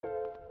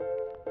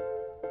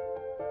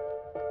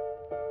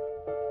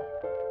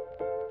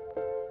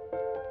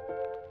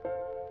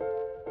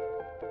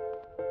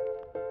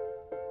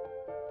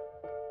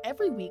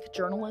Every week,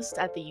 journalists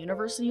at the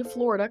University of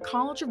Florida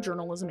College of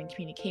Journalism and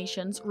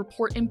Communications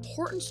report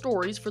important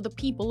stories for the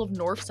people of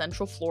North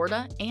Central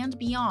Florida and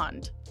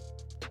beyond.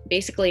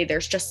 Basically,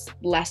 there's just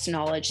less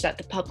knowledge that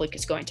the public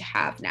is going to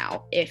have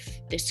now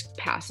if this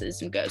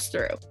passes and goes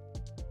through.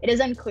 It is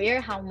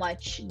unclear how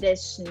much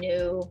this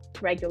new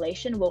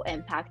regulation will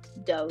impact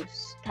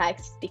those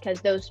texts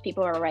because those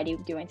people are already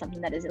doing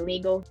something that is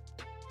illegal.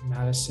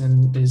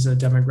 Madison is a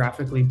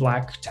demographically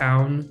Black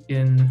town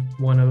in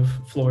one of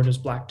Florida's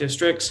Black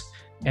districts,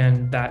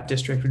 and that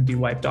district would be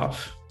wiped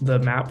off the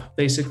map,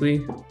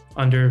 basically,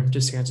 under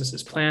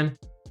DeSantis's plan.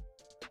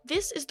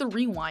 This is The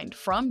Rewind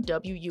from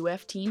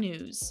WUFT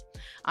News.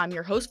 I'm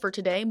your host for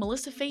today,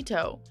 Melissa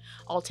Fato.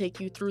 I'll take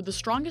you through the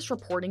strongest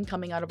reporting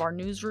coming out of our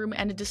newsroom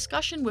and a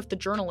discussion with the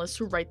journalists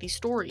who write these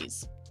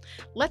stories.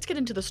 Let's get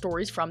into the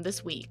stories from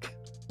this week.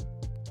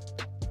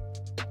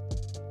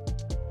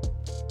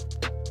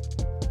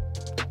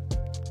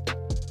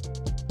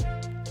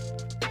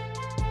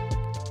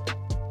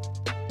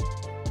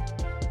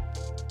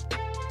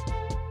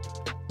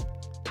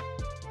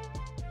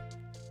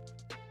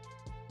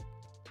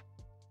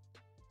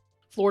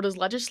 Florida's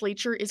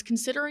legislature is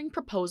considering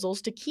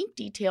proposals to keep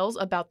details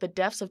about the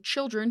deaths of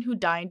children who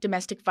die in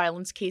domestic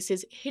violence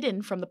cases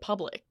hidden from the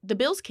public. The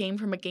bills came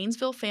from a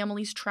Gainesville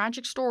family's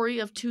tragic story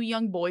of two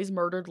young boys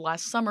murdered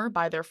last summer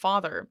by their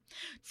father.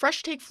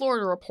 Fresh Take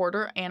Florida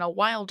reporter Anna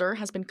Wilder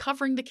has been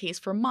covering the case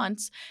for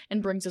months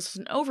and brings us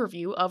an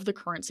overview of the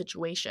current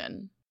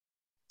situation.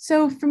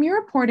 So from your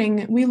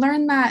reporting, we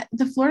learned that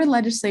the Florida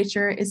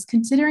legislature is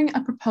considering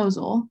a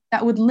proposal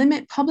that would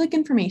limit public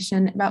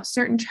information about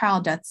certain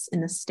child deaths in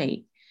the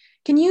state.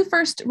 Can you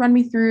first run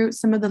me through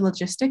some of the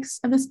logistics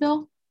of this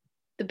bill?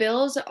 The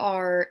bills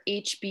are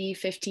HB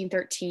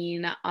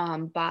 1513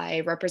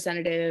 by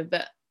Representative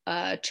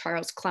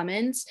Charles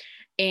Clemens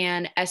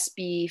and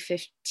SB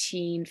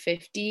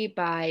 1550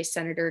 by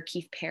Senator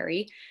Keith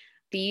Perry.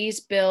 These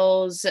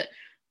bills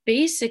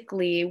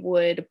basically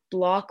would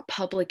block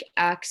public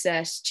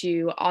access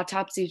to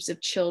autopsies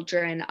of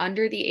children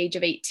under the age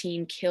of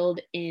 18 killed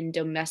in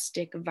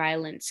domestic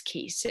violence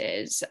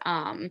cases.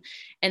 And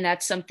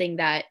that's something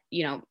that,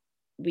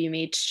 we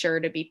made sure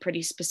to be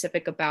pretty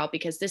specific about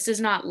because this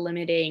is not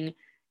limiting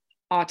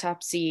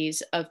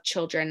autopsies of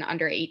children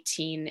under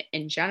 18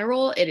 in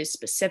general. It is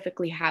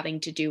specifically having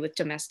to do with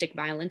domestic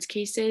violence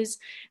cases.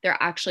 They're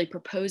actually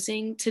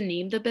proposing to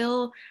name the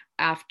bill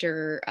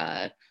after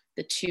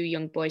the two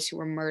young boys who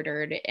were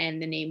murdered, and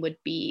the name would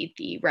be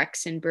the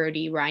Rex and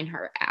Brody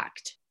Reinhardt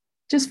Act.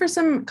 Just for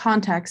some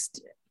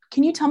context,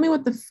 can you tell me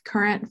what the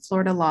current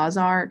Florida laws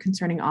are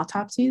concerning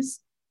autopsies?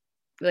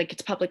 Like,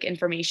 it's public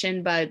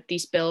information, but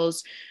these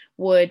bills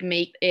would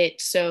make it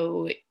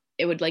so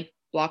it would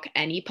block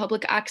any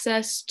public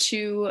access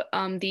to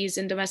these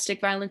in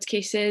domestic violence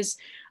cases.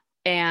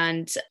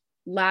 And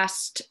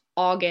last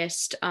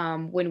August,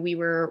 when we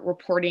were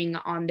reporting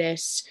on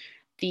this,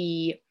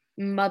 the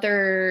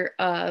mother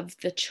of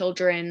the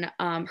children,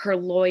 her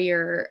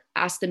lawyer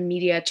asked the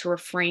media to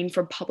refrain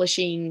from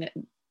publishing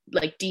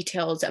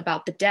details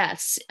about the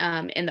deaths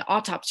in the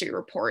autopsy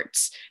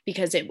reports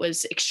because it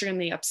was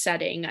extremely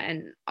upsetting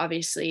and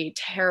obviously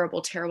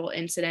terrible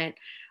incident.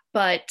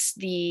 But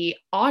the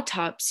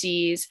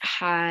autopsies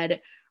had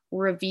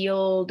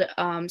revealed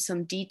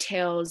some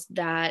details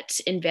that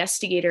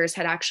investigators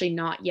had actually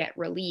not yet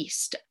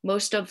released.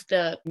 Most of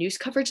the news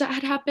coverage that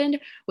had happened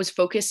was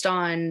focused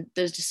on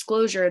the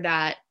disclosure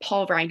that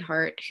Paul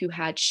Reinhardt, who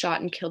had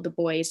shot and killed the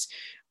boys,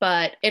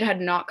 but it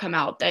had not come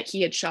out that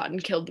he had shot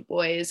and killed the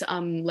boys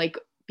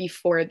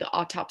before the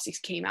autopsies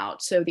came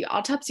out. So the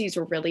autopsies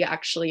were really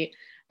actually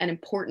an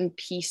important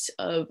piece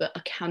of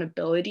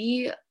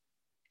accountability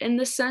in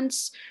the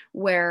sense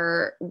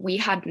where we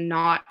had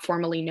not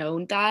formally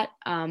known that.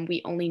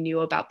 We only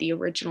knew about the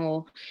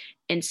original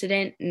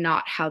incident,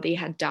 not how they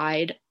had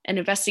died. And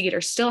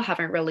investigators still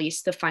haven't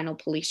released the final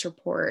police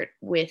report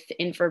with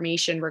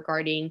information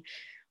regarding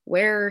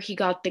where he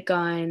got the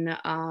gun,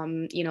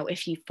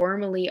 if he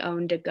formerly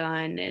owned a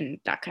gun and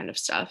that kind of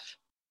stuff.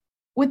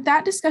 With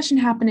that discussion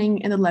happening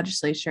in the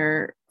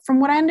legislature, from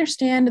what I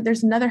understand,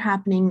 there's another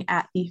happening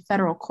at the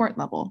federal court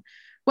level.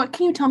 What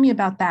can you tell me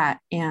about that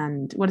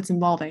and what it's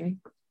involving?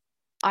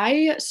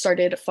 I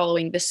started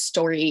following this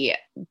story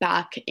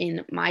back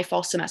in my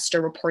fall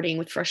semester reporting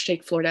with Fresh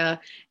Take Florida,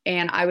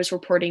 and I was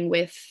reporting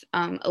with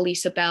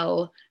Elisa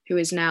Bell, who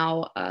is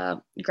now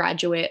a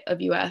graduate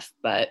of UF,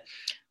 but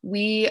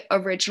we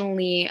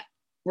originally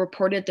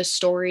reported the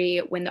story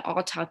when the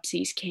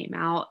autopsies came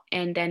out,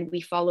 and then we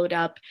followed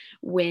up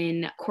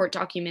when court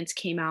documents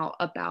came out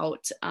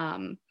about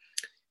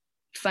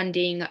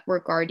funding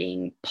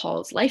regarding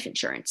Paul's life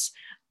insurance.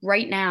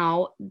 Right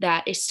now,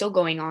 that is still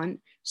going on.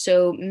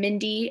 So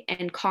Mindy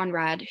and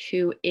Conrad,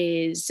 who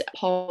is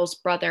Paul's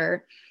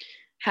brother,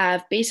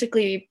 have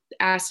basically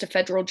asked a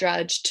federal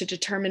judge to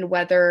determine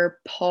whether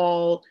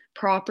Paul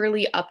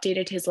properly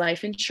updated his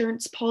life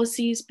insurance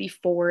policies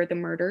before the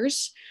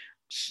murders.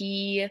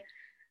 He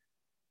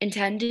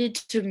intended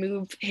to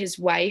move his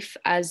wife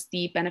as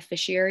the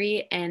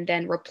beneficiary and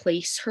then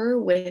replace her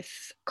with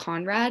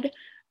Conrad.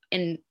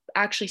 and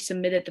actually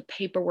submitted the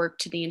paperwork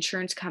to the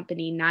insurance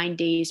company 9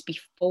 days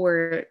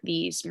before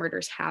these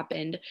murders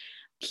happened.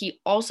 He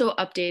also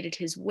updated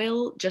his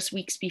will just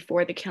weeks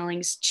before the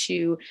killings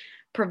to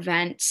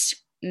prevent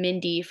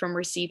Mindy from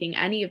receiving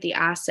any of the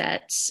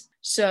assets.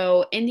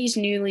 So in these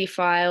newly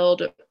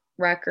filed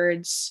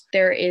records,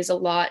 there is a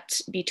lot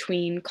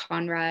between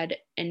Conrad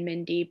and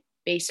Mindy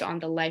based on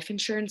the life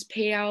insurance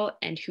payout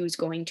and who's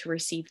going to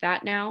receive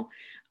that now.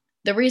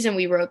 The reason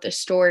we wrote this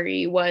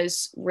story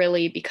was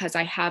really because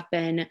I have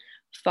been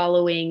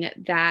following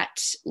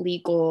that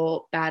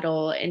legal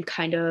battle and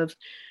kind of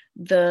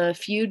the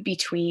feud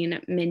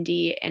between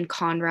Mindy and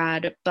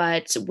Conrad.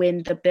 But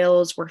when the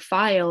bills were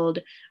filed,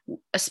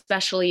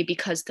 especially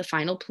because the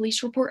final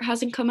police report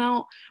hasn't come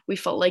out, we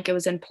felt like it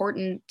was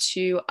important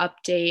to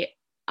update,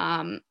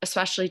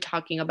 especially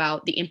talking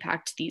about the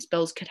impact these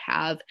bills could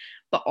have,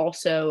 but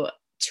also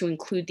to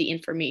include the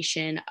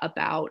information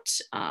about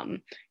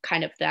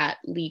kind of that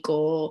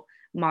legal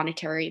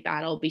monetary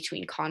battle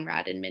between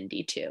Conrad and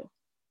Mindy too.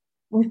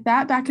 With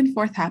that back and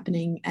forth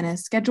happening and a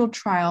scheduled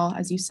trial,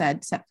 as you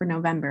said, set for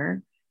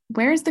November,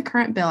 where is the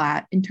current bill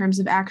at in terms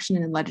of action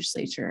in the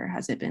legislature?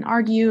 Has it been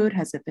argued?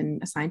 Has it been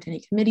assigned to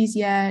any committees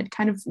yet?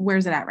 Kind of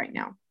where's it at right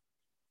now?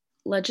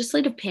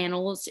 Legislative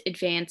panels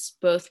advanced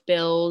both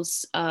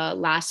bills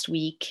last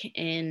week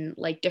in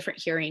like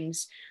different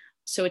hearings.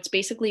 So it's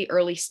basically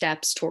early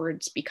steps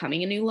towards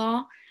becoming a new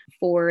law.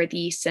 For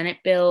the Senate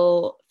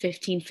Bill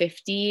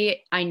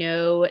 1550, I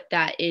know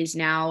that is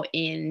now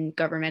in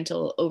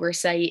governmental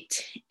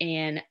oversight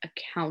and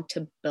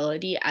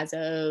accountability as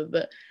of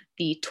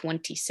the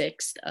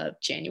 26th of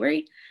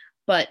January,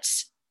 but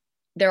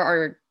there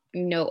are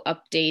no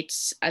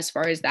updates as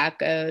far as that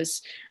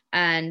goes.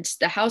 And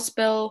the House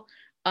bill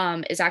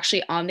is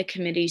actually on the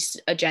committee's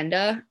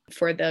agenda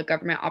for the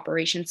Government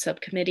Operations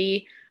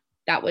Subcommittee.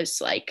 That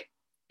was like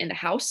in the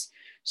House.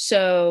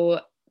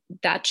 So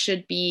that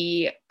should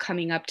be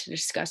coming up to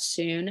discuss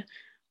soon.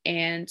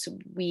 And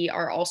we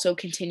are also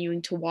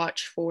continuing to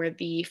watch for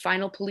the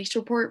final police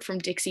report from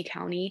Dixie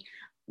County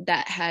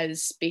that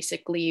has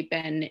basically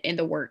been in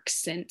the works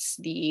since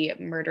the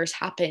murders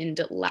happened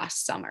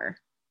last summer.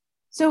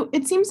 So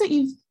it seems that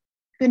you've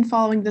been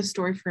following this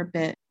story for a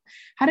bit.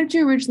 How did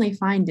you originally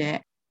find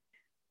it?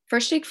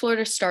 Fresh Take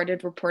Florida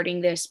started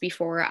reporting this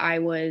before I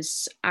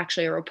was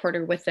actually a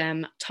reporter with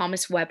them.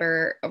 Thomas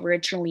Weber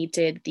originally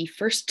did the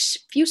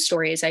first few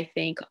stories, I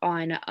think,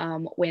 on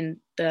when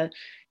the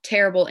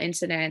terrible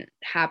incident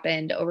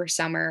happened over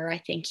summer. I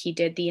think he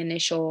did the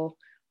initial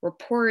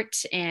report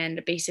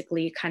and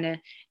basically kind of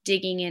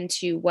digging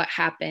into what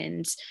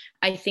happened.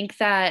 I think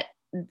that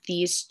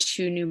these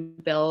two new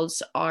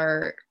bills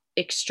are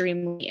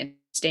extremely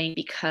interesting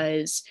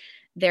because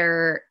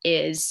there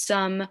is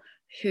some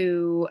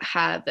who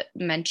have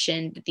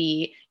mentioned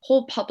the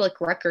whole public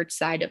record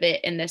side of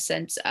it in the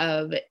sense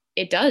of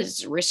it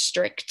does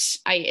restrict.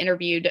 I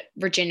interviewed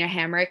Virginia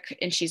Hamrick,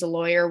 and she's a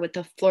lawyer with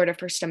the Florida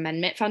First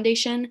Amendment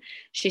Foundation.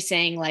 She's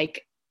saying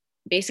like,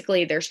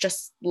 basically there's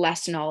just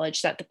less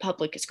knowledge that the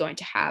public is going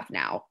to have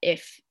now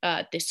if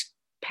this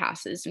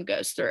passes and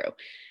goes through.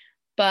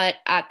 But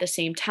at the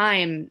same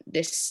time,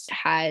 this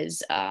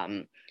has,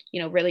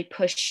 really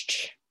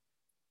pushed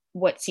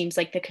what seems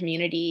like the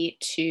community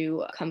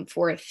to come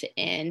forth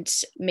and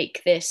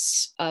make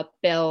this a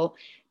bill.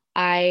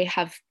 I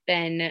have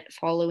been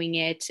following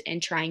it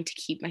and trying to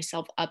keep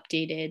myself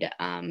updated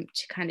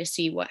to kind of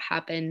see what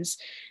happens.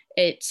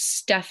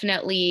 It's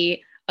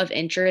definitely of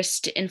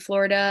interest in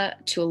Florida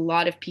to a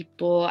lot of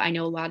people. I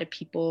know a lot of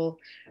people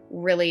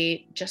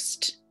really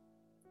just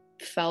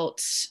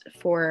felt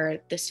for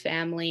this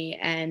family,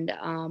 and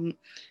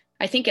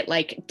I think it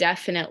like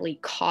definitely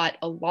caught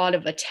a lot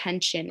of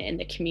attention in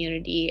the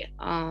community.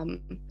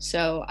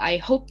 So I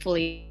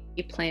hopefully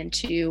plan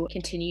to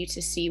continue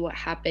to see what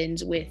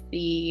happens with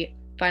the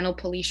final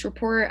police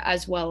report,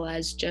 as well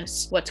as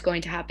just what's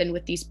going to happen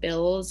with these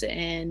bills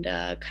and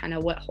kind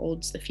of what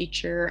holds the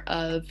future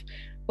of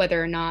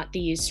whether or not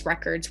these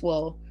records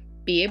will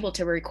be able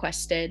to be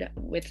requested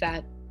with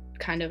that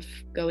kind of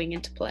going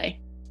into play.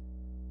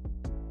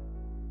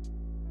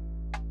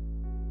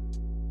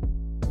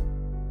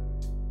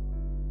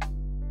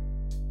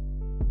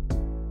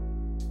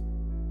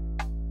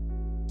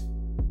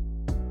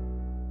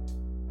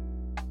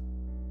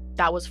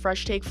 That was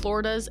Fresh Take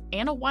Florida's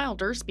Anna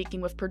Wilder speaking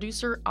with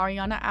producer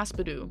Ariana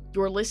Aspadu.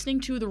 You're listening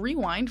to The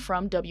Rewind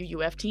from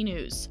WUFT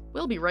News.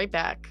 We'll be right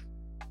back.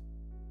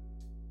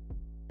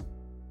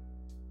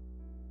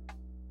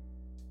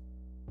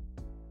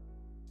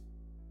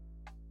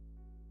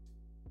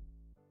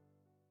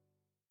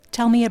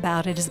 Tell Me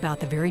About It is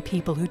about the very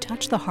people who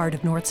touch the heart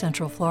of North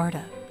Central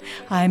Florida.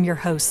 I'm your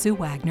host, Sue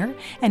Wagner,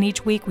 and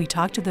each week we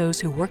talk to those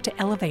who work to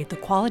elevate the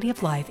quality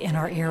of life in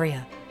our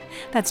area.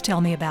 That's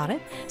Tell Me About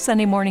It,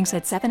 Sunday mornings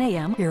at 7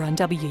 a.m. here on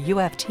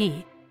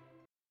WUFT.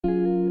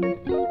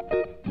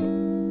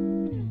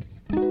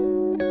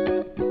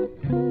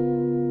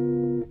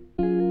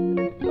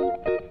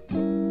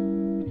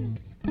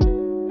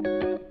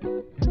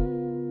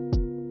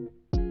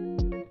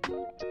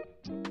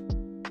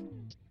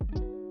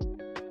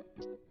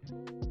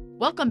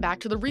 Welcome back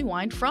to The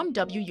Rewind from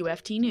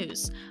WUFT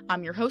News.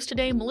 I'm your host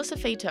today, Melissa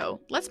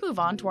Fato. Let's move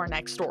on to our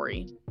next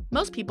story.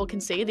 Most people can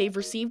say they've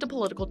received a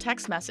political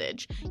text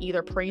message,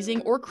 either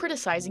praising or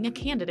criticizing a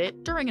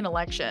candidate during an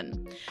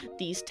election.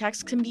 These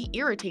texts can be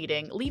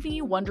irritating, leaving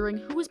you wondering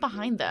who is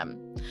behind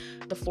them.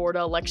 The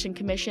Florida Election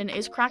Commission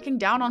is cracking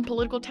down on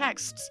political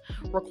texts,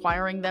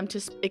 requiring them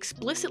to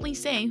explicitly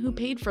say who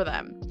paid for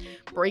them.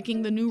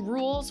 Breaking the new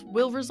rules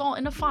will result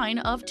in a fine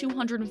of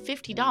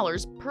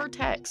 $250 per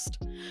text.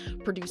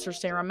 Producer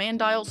Sarah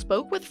Mandile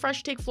spoke with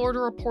Fresh Take Florida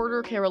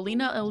reporter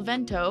Carolina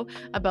Elvento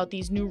about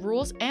these new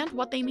rules and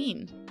what they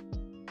mean.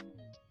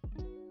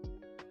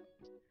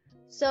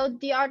 So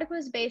the article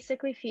is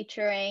basically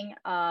featuring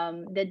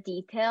the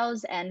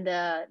details and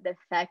the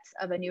effects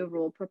of a new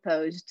rule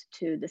proposed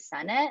to the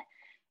Senate.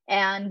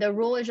 And the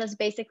rule is just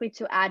basically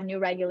to add new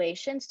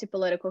regulations to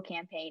political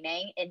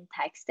campaigning in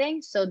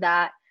texting so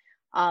that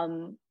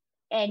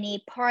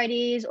any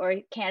parties or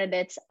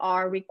candidates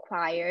are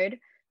required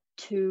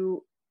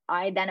to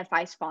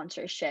identify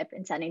sponsorship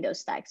in sending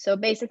those texts. So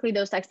basically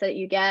those texts that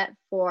you get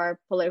for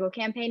political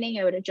campaigning,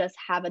 it would just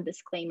have a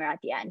disclaimer at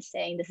the end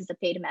saying this is a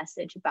paid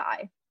message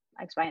by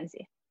X, Y, and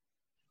Z.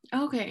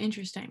 Okay,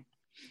 interesting.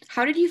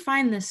 How did you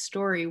find this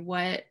story?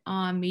 What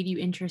made you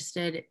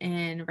interested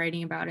in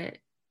writing about it?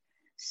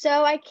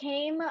 So I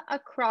came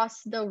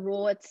across the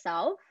rule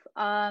itself,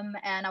 and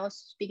I was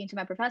speaking to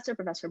my professor,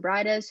 Professor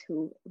Brides,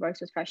 who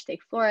works with Fresh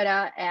Take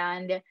Florida,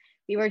 and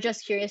we were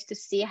just curious to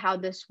see how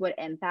this would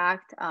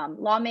impact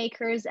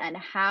lawmakers and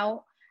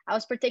how I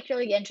was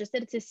particularly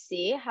interested to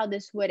see how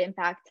this would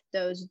impact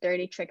those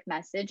dirty trick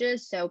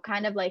messages. So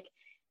kind of like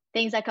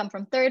things that come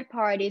from third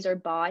parties or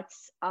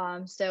bots.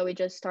 So we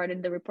just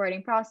started the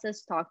reporting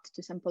process, talked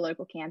to some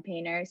political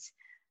campaigners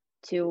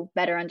to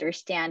better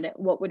understand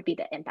what would be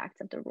the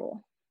impacts of the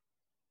rule.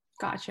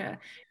 Gotcha.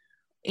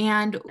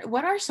 And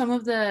what are some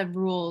of the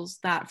rules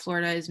that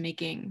Florida is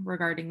making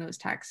regarding those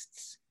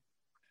texts?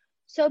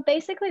 So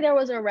basically, there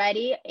was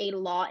already a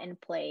law in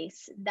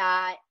place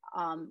that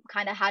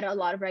kind of had a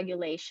lot of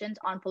regulations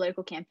on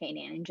political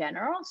campaigning in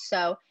general.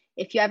 So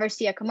if you ever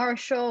see a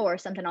commercial or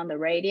something on the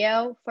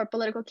radio for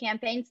political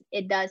campaigns,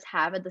 it does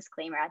have a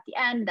disclaimer at the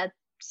end that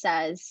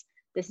says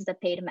this is a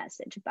paid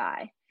message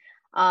by.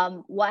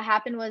 What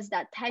happened was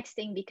that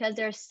texting, because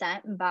they're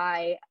sent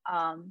by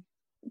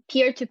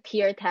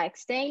peer-to-peer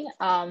texting,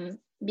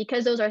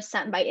 because those are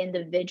sent by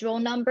individual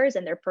numbers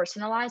and they're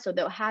personalized, so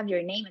they'll have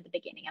your name at the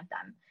beginning of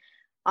them.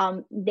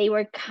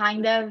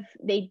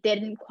 They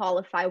didn't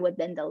qualify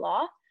within the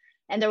law.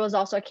 And there was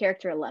also a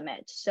character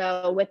limit.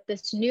 So with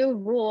this new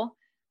rule,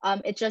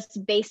 it's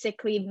just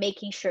basically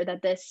making sure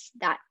that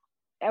that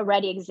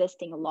already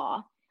existing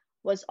law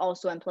was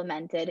also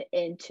implemented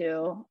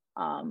into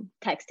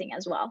texting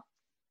as well.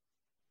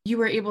 You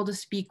were able to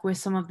speak with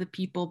some of the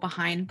people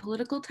behind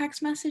political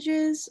text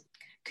messages.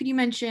 Could you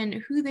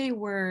mention who they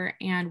were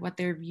and what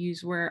their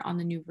views were on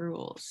the new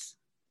rules?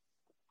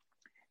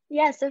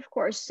 Yes, of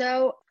course.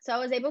 So I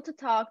was able to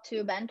talk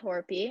to Ben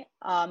Torpy,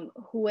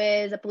 who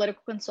is a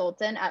political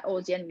consultant at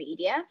Ozian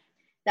Media.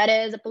 That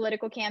is a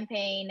political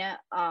campaign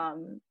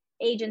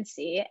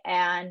agency,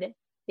 and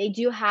they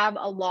do have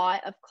a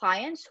lot of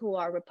clients who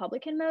are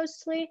Republican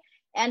mostly.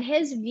 And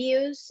his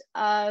views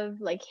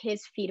of like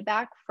his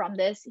feedback from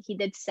this, he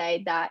did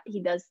say that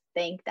he does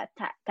think that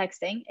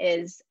texting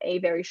is a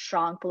very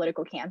strong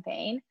political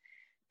campaign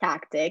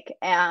tactic,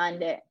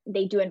 and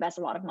they do invest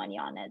a lot of money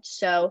on it.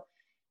 So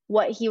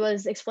what he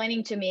was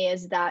explaining to me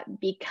is that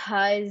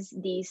because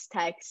these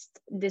texts,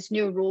 this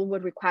new rule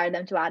would require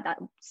them to add that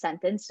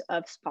sentence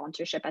of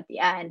sponsorship at the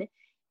end,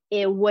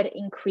 it would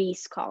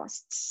increase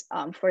costs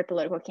for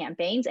political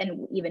campaigns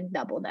and even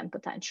double them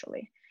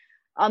potentially.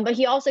 But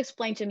he also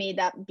explained to me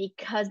that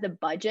because the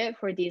budget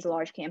for these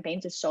large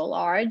campaigns is so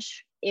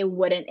large, it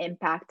wouldn't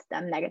impact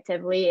them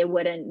negatively. It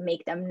wouldn't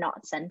make them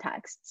not send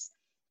texts.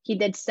 He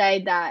did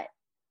say that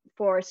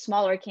for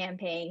smaller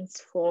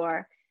campaigns,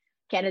 for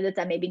candidates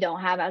that maybe don't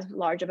have as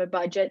large of a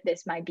budget,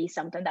 this might be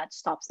something that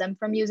stops them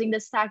from using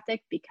this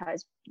tactic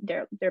because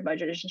their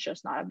budget is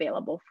just not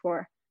available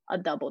for a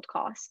doubled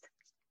cost.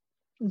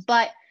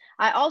 But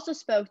I also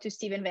spoke to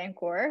Stephen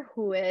Vancouver,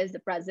 who is the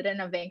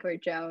president of Vancouver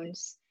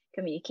Jones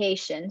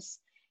Communications.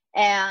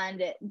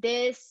 And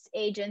this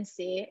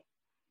agency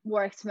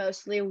works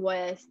mostly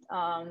with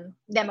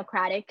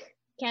Democratic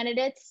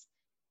candidates.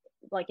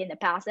 Like in the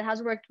past, it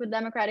has worked with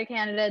Democratic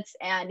candidates.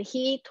 And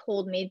he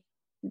told me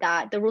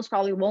that the rules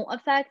probably won't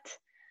affect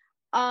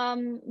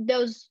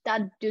those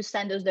that do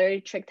send those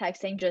dirty trick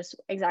texting, just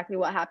exactly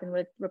what happened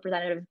with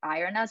Representative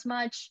Byron as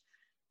much,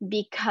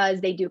 because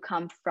they do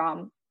come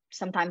from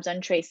sometimes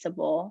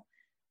untraceable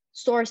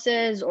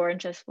sources or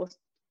untraceable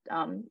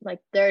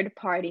like third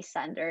party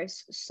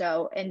senders.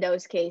 So in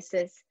those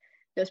cases,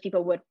 those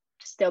people would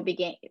still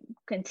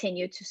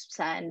continue to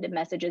send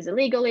messages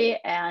illegally,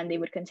 and they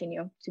would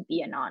continue to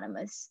be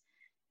anonymous.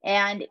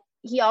 And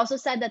he also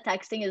said that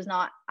texting is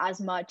not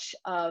as much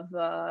of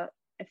an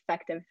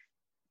effective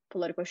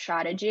political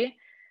strategy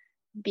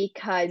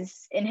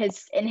because in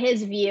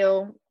his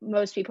view,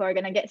 most people are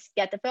going to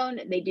get the phone.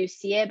 They do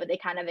see it, but they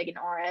kind of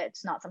ignore it.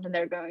 It's not something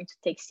they're going to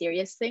take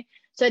seriously.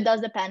 So it does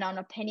depend on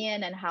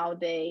opinion and how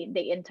they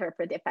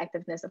interpret the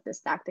effectiveness of this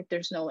tactic.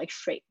 There's no like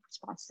straight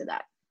response to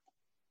that.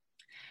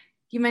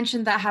 You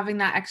mentioned that having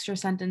that extra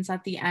sentence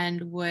at the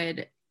end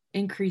would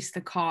increase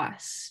the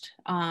cost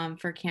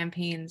for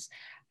campaigns.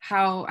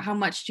 How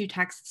much do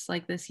texts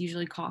like this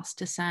usually cost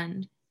to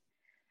send?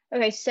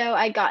 Okay, so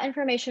I got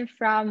information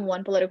from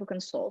one political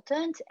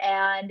consultant,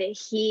 and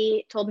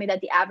he told me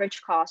that the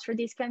average cost for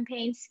these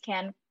campaigns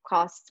can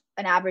cost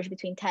an average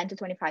between 10 to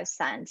 25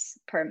 cents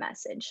per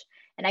message.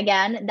 And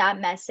again, that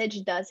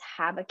message does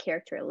have a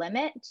character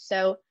limit.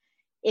 So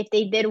if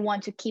they did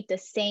want to keep the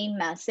same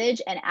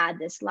message and add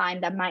this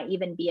line, that might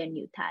even be a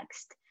new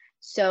text.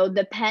 So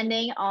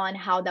depending on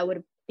how that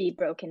would be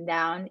broken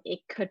down, it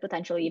could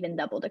potentially even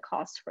double the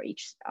cost for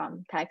each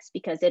text,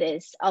 because it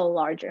is a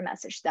larger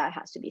message that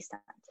has to be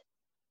sent.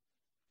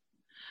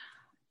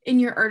 In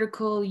your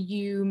article,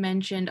 you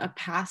mentioned a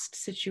past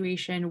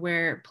situation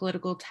where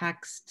political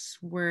texts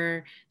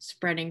were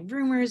spreading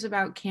rumors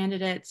about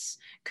candidates.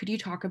 Could you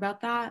talk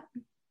about that?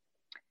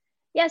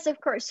 Yes,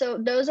 of course. So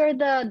those are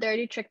the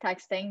dirty trick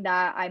texting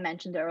that I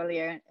mentioned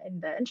earlier in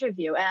the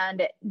interview.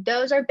 And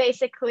those are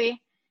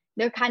basically,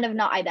 they're kind of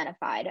not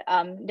identified.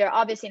 They're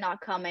obviously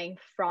not coming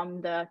from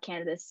the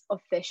candidate's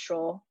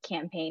official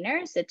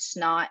campaigners. It's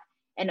not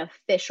an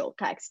official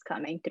text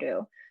coming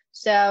through.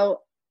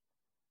 So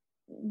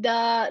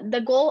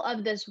the goal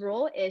of this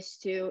rule is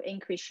to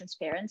increase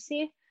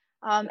transparency.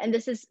 And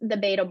this is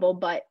debatable,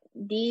 but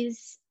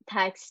these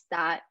texts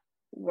that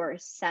were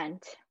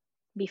sent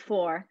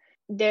before,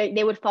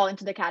 they would fall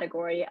into the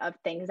category of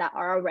things that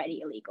are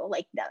already illegal.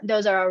 Like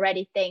those are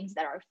already things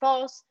that are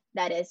false,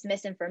 that is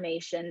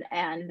misinformation,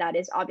 and that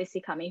is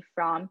obviously coming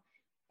from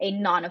a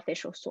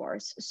non-official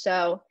source.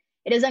 So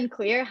it is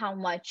unclear how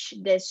much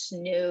this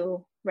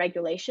new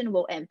regulation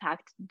will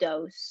impact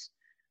those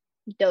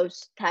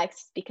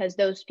texts, because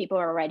those people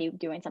are already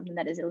doing something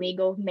that is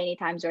illegal. Many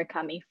times they're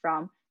coming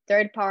from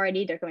third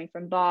party, they're coming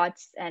from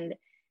bots, and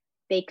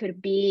they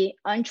could be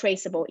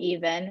untraceable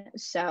even.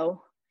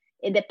 So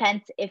it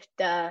depends if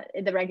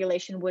the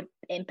regulation would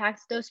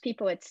impact those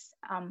people. It's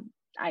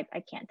I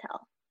can't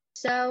tell.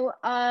 So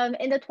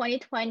in the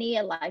 2020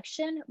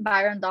 election,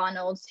 Byron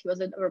Donalds, he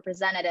was a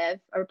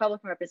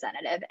Republican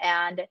representative,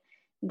 and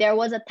there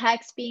was a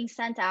text being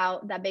sent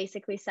out that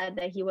basically said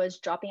that he was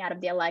dropping out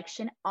of the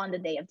election on the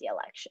day of the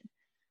election.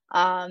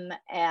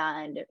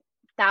 And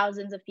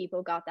thousands of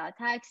people got that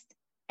text,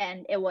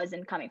 and it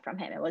wasn't coming from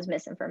him. It was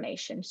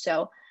misinformation.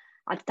 So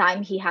at the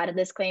time, he had a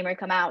disclaimer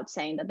come out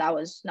saying that that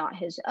was not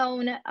his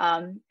own.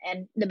 And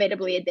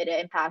debatably, it did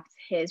impact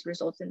his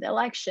results in the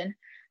election.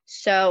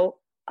 So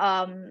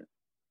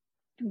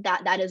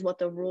that is what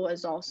the rule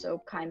is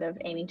also kind of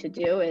aiming to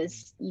do,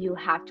 is you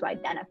have to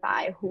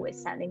identify who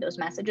is sending those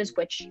messages,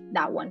 which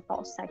that one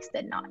false text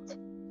did not.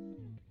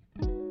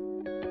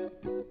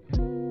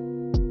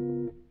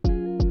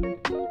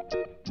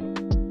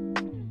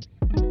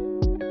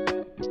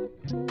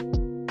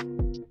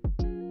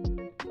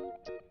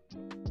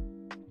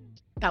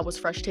 That was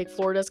Fresh Take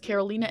Florida's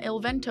Carolina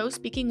Ilvento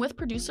speaking with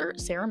producer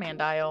Sarah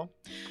Mandile.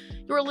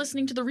 You're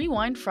listening to The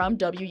Rewind from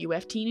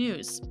WUFT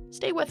News.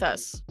 Stay with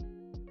us.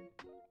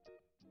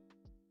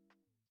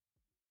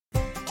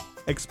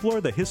 Explore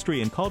the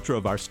history and culture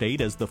of our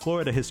state as the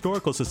Florida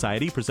Historical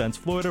Society presents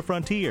Florida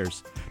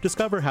Frontiers.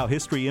 Discover how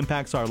history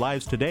impacts our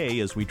lives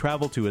today as we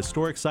travel to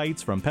historic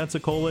sites from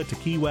Pensacola to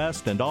Key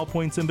West and all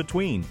points in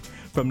between.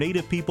 From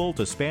Native people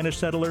to Spanish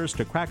settlers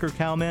to Cracker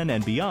cowmen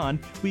and beyond,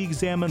 we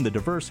examine the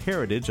diverse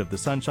heritage of the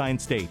Sunshine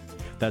State.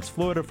 That's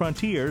Florida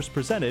Frontiers,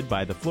 presented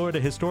by the Florida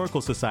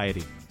Historical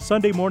Society.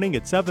 Sunday morning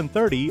at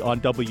 7:30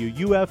 on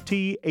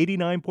WUFT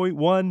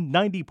 89.1,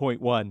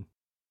 90.1.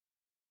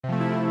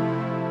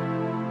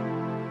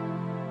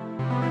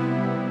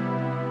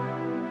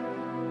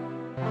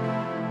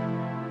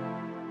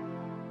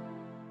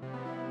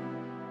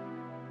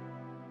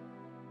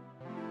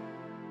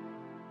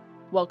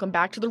 Welcome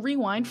back to The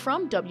Rewind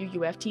from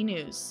WUFT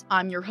News.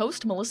 I'm your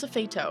host, Melissa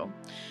Fato.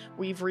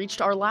 We've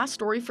reached our last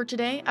story for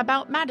today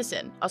about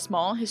Madison, a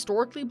small,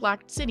 historically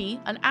black city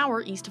an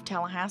hour east of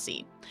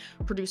Tallahassee.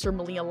 Producer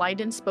Malia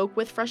Leiden spoke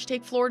with Fresh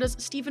Take Florida's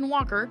Stephen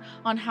Walker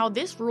on how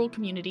this rural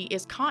community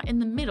is caught in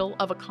the middle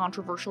of a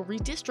controversial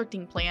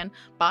redistricting plan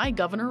by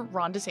Governor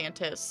Ron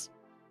DeSantis.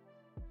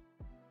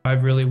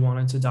 I've really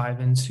wanted to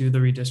dive into the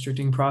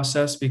redistricting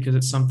process because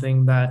it's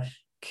something that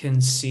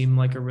can seem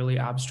like a really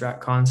abstract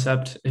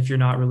concept if you're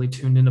not really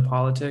tuned into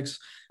politics.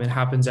 It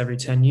happens every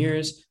 10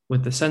 years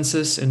with the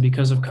census, and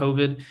because of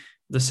COVID,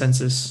 the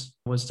census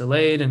was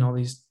delayed and all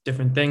these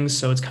different things.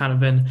 So it's kind of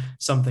been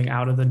something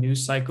out of the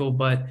news cycle,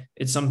 but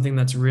it's something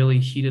that's really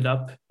heated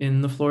up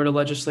in the Florida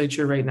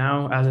legislature right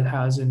now, as it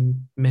has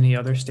in many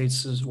other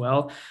states as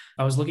well.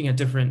 I was looking at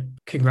different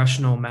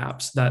congressional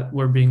maps that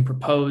were being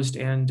proposed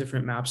and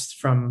different maps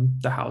from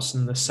the House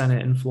and the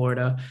Senate in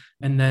Florida.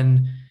 And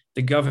then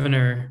the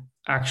governor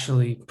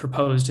actually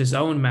proposed his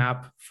own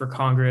map for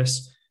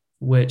Congress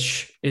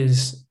which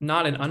is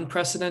not an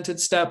unprecedented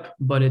step,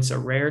 but it's a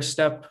rare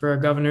step for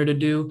a governor to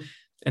do.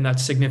 And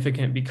that's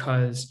significant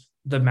because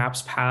the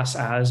maps pass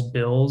as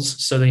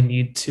bills, so they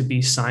need to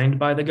be signed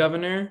by the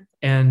governor.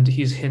 And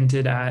he's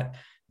hinted at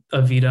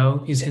a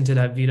veto. He's hinted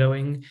at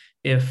vetoing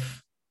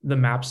if the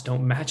maps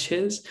don't match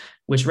his,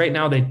 which right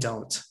now they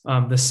don't.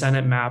 The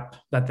Senate map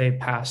that they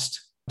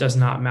passed does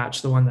not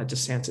match the one that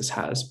DeSantis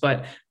has.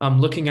 But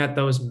looking at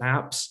those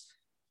maps,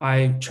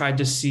 I tried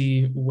to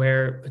see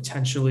where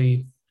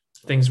potentially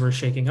things were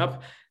shaking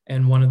up.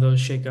 And one of those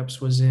shakeups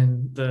was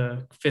in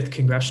the 5th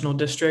Congressional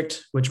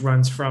District, which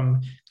runs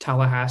from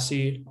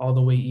Tallahassee all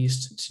the way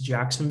east to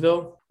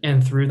Jacksonville.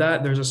 And through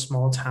that, there's a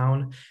small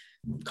town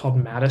called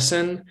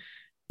Madison.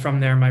 From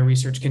there, my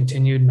research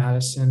continued.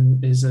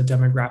 Madison is a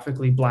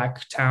demographically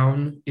Black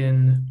town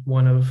in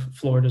one of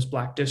Florida's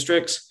Black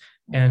districts,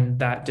 and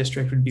that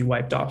district would be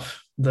wiped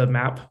off the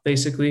map,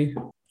 basically,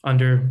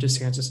 under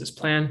DeSantis's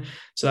plan.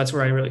 So that's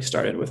where I really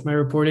started with my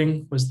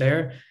reporting, was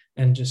there,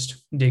 and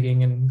just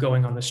digging and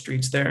going on the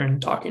streets there and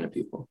talking to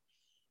people.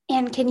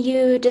 And can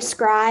you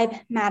describe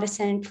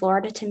Madison,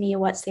 Florida to me?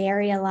 What's the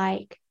area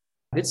like?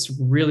 It's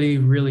really,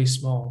 really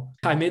small.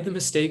 I made the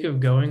mistake of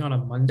going on a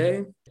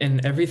Monday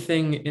and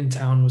everything in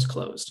town was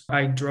closed.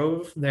 I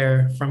drove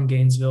there from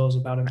Gainesville. It was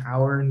about an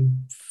hour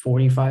and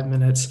 45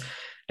 minutes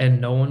and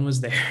no one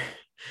was there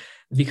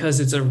because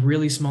it's a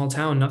really small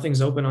town.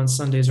 Nothing's open on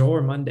Sundays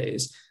or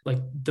Mondays. Like,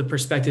 the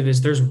perspective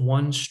is there's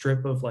one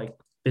strip of like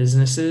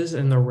businesses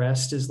and the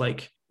rest is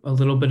like a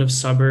little bit of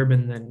suburb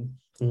and then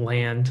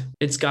land.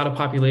 It's got a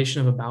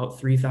population of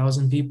about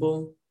 3,000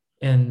 people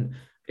and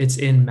it's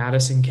in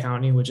Madison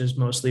County, which is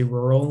mostly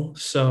rural.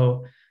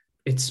 So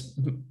it's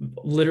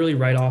literally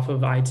right off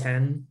of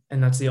I-10,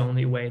 and that's the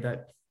only way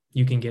that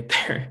you can get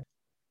there.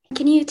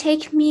 Can you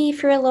take me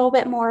through a little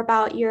bit more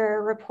about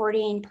your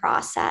reporting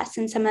process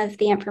and some of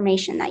the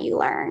information that you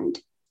learned?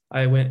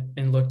 I went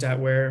and looked at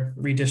where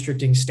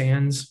redistricting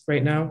stands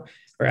right now,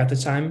 or at the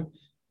time,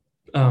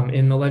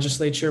 in the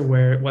legislature,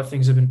 what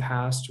things have been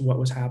passed, what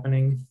was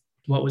happening,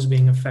 what was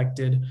being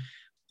affected.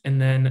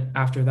 And then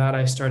after that,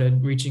 I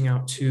started reaching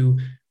out to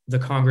the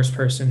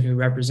congressperson who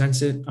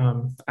represents it,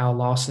 Al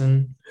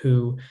Lawson,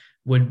 who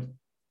would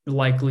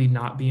likely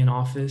not be in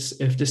office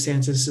if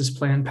DeSantis's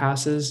plan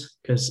passes,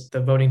 because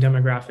the voting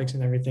demographics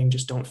and everything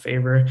just don't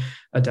favor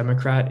a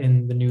Democrat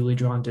in the newly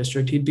drawn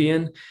district he'd be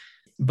in.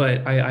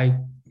 But I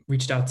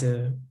reached out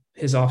to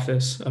his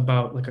office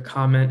about like a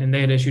comment, and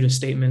they had issued a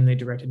statement. They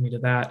directed me to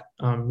that.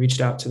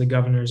 Reached out to the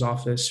governor's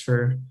office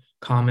for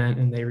comment,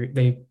 and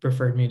they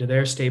referred me to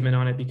their statement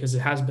on it because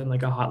it has been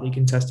like a hotly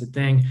contested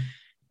thing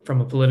from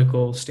a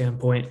political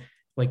standpoint,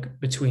 like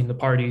between the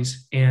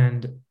parties,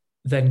 and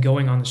then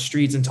going on the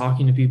streets and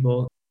talking to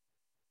people.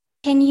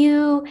 Can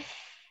you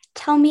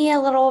tell me a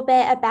little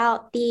bit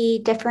about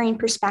the differing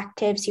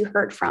perspectives you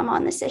heard from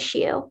on this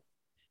issue?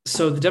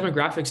 So the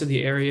demographics of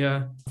the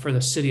area for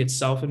the city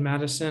itself in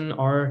Madison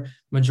are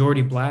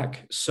majority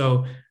Black.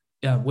 So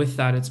with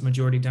that, it's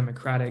majority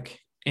Democratic.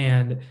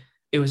 And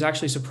it was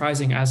actually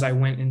surprising as I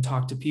went and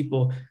talked to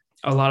people.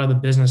 A lot of the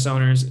business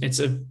owners, it's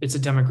a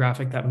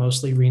demographic that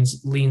mostly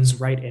leans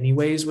right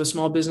anyways with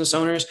small business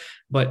owners,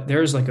 but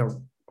there's like a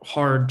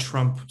hard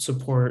Trump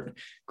support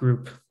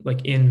group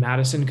like in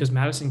Madison, because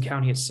Madison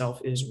County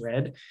itself is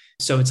red.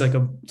 So it's like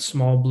a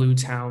small blue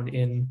town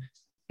in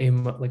a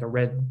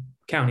red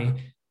county.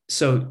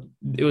 So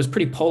it was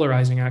pretty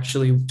polarizing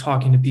actually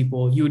talking to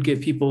people. You would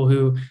get people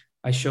who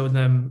I showed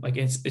them, like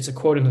it's a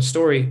quote in the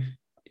story.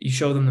 You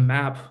show them the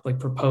map, like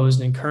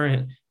proposed and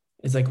current.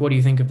 It's like, what do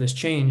you think of this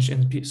change?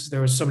 And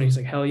there was somebody who's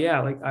like, hell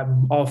yeah, like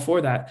I'm all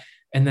for that.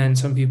 And then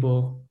some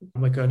people,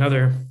 like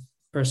another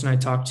person I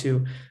talked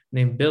to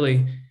named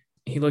Billy,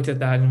 he looked at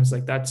that and was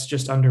like, that's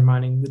just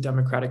undermining the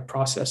democratic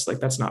process. Like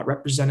that's not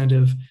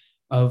representative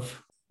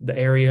of the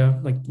area,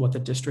 like what the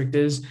district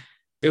is.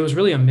 It was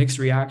really a mixed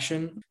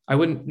reaction. I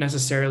wouldn't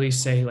necessarily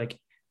say like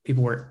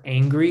people were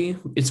angry.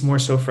 It's more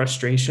so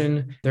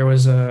frustration. There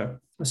was a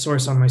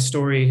source on my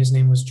story. His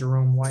name was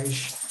Jerome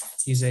Weish.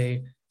 He's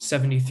a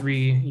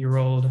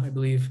 73-year-old, I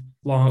believe,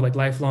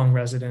 lifelong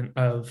resident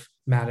of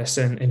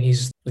Madison, and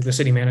he's like the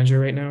city manager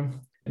right now.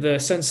 The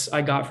sense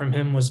I got from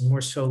him was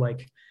more so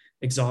like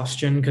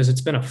exhaustion, because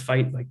it's been a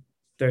fight like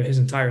his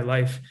entire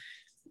life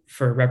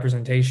for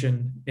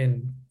representation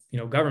in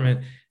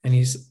government, and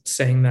he's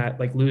saying that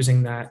like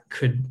losing that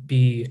could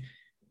be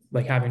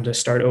like having to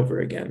start over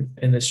again,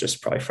 and it's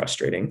just probably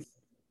frustrating.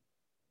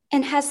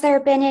 And has there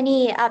been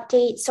any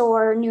updates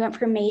or new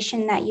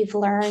information that you've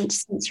learned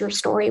since your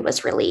story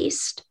was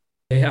released?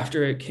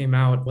 After it came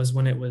out was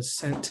when it was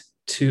sent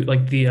to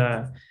like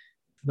the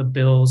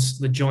bills,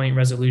 the joint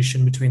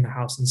resolution between the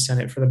House and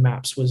Senate for the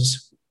maps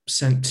was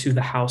sent to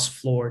the House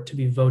floor to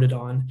be voted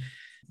on.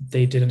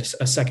 They did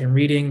a second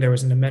reading. There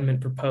was an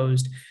amendment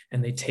proposed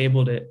and they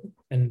tabled it.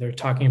 And they're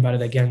talking about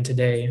it again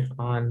today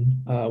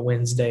on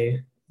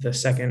Wednesday, the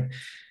 2nd.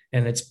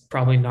 And it's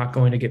probably not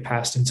going to get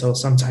passed until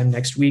sometime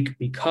next week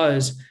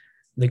because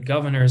the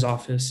governor's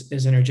office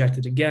is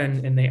interjected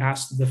again, and they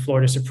asked the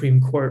Florida Supreme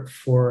Court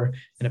for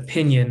an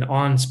opinion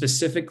on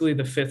specifically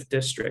the 5th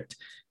District,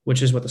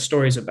 which is what the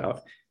story's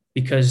about.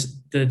 Because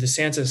the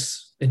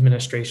DeSantis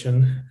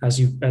administration,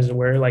 as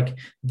aware, like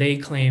they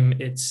claim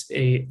it's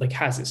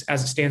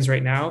as it stands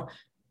right now,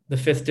 the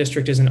 5th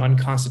District is an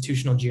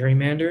unconstitutional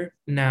gerrymander.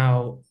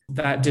 Now,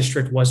 that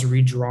district was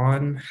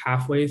redrawn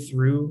halfway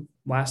through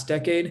last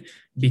decade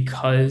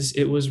because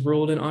it was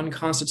ruled an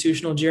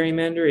unconstitutional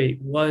gerrymander.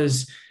 It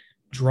was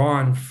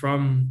drawn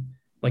from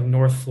like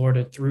North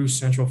Florida through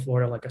Central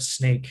Florida like a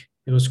snake.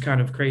 It was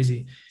kind of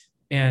crazy.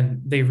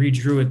 And they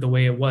redrew it the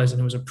way it was,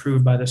 and it was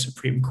approved by the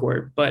Supreme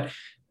Court. But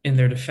in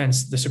their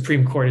defense, the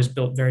Supreme Court is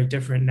built very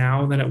different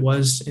now than it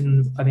was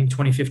in, I think,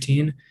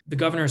 2015. The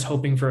governor is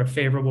hoping for a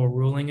favorable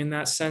ruling in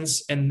that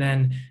sense. And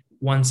then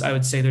once I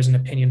would say there's an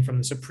opinion from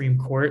the Supreme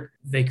Court,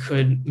 they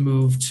could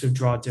move to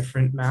draw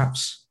different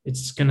maps.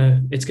 It's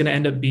gonna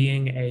end up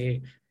being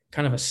a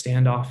kind of a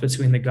standoff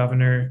between the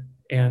governor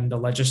and the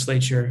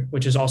legislature,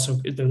 which is also,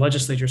 the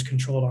legislature is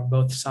controlled on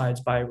both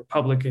sides by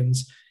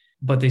Republicans,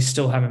 but they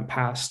still haven't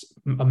passed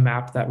a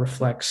map that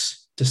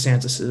reflects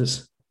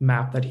DeSantis's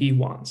map that he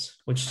wants,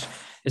 which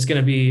is going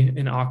to be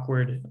an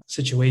awkward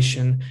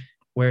situation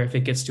where if it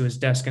gets to his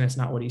desk and it's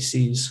not what he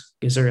sees,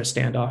 is there a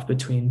standoff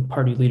between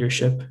party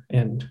leadership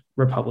and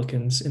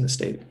Republicans in the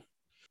state?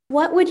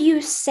 What would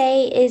you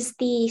say is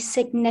the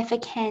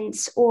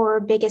significance or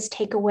biggest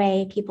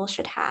takeaway people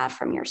should have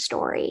from your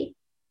story?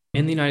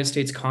 In the United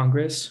States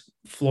Congress,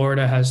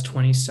 Florida has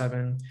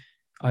 27,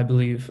 I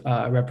believe,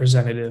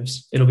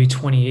 representatives. It'll be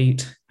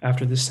 28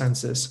 after the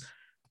census.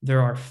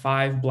 There are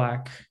 5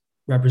 Black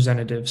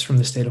representatives from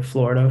the state of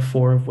Florida,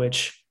 4 of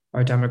which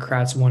are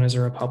Democrats, 1 is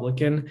a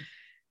Republican.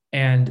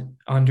 And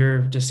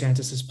under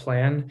DeSantis's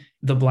plan,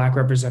 the Black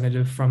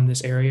representative from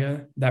this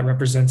area that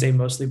represents a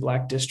mostly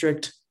Black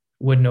district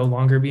would no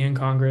longer be in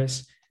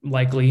Congress.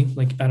 Likely,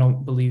 I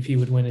don't believe he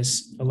would win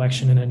his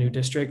election in a new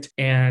district.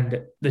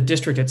 And the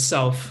district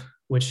itself,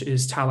 which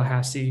is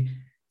Tallahassee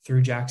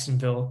through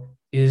Jacksonville,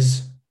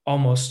 is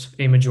almost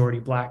a majority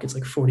Black. It's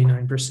like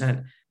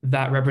 49%.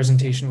 That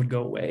representation would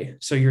go away.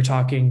 So you're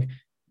talking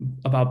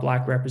about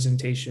Black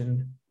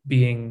representation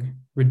being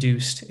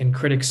reduced, and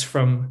critics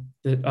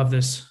of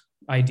this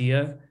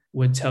idea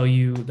would tell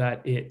you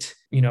that it,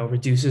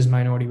 reduces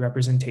minority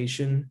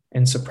representation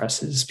and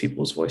suppresses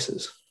people's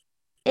voices.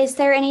 Is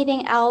there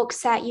anything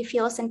else that you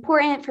feel is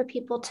important for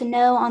people to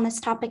know on this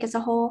topic as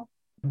a whole?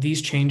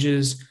 These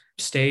changes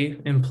stay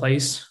in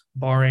place,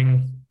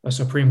 barring a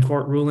Supreme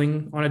Court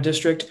ruling on a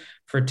district,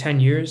 for 10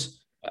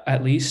 years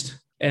at least.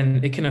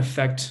 And it can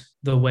affect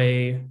the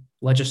way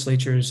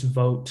legislatures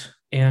vote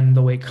and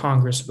the way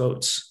Congress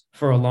votes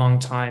for a long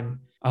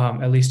time,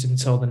 at least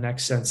until the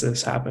next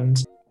census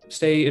happens.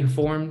 Stay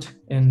informed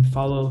and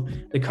follow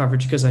the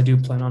coverage, because I do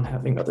plan on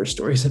having other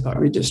stories about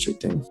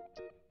redistricting.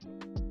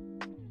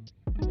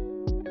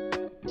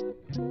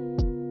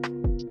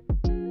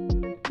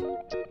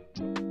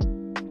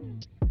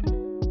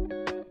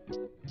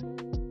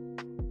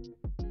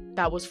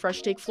 That was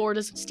Fresh Take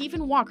Florida's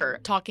Stephen Walker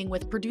talking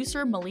with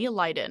producer Malia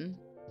Leiden.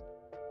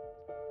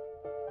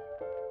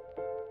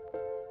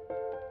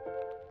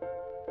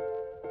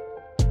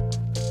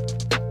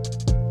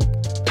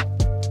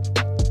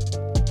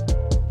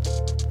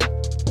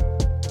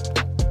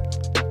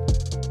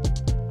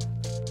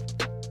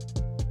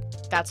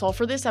 That's all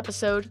for this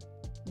episode.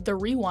 The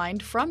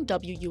Rewind from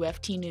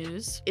WUFT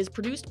News is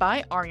produced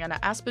by Ariana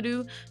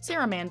Aspadu,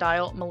 Sarah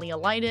Mandile, Malia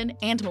Leiden,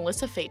 and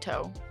Melissa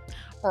Fato.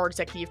 Our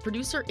executive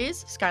producer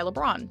is Skyla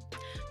Braun.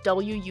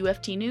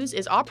 WUFT News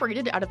is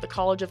operated out of the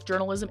College of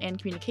Journalism and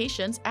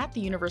Communications at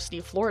the University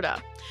of Florida.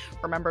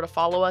 Remember to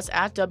follow us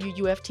at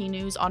WUFT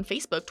News on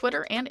Facebook,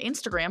 Twitter, and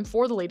Instagram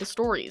for the latest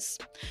stories.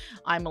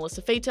 I'm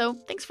Melissa Fato.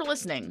 Thanks for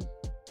listening.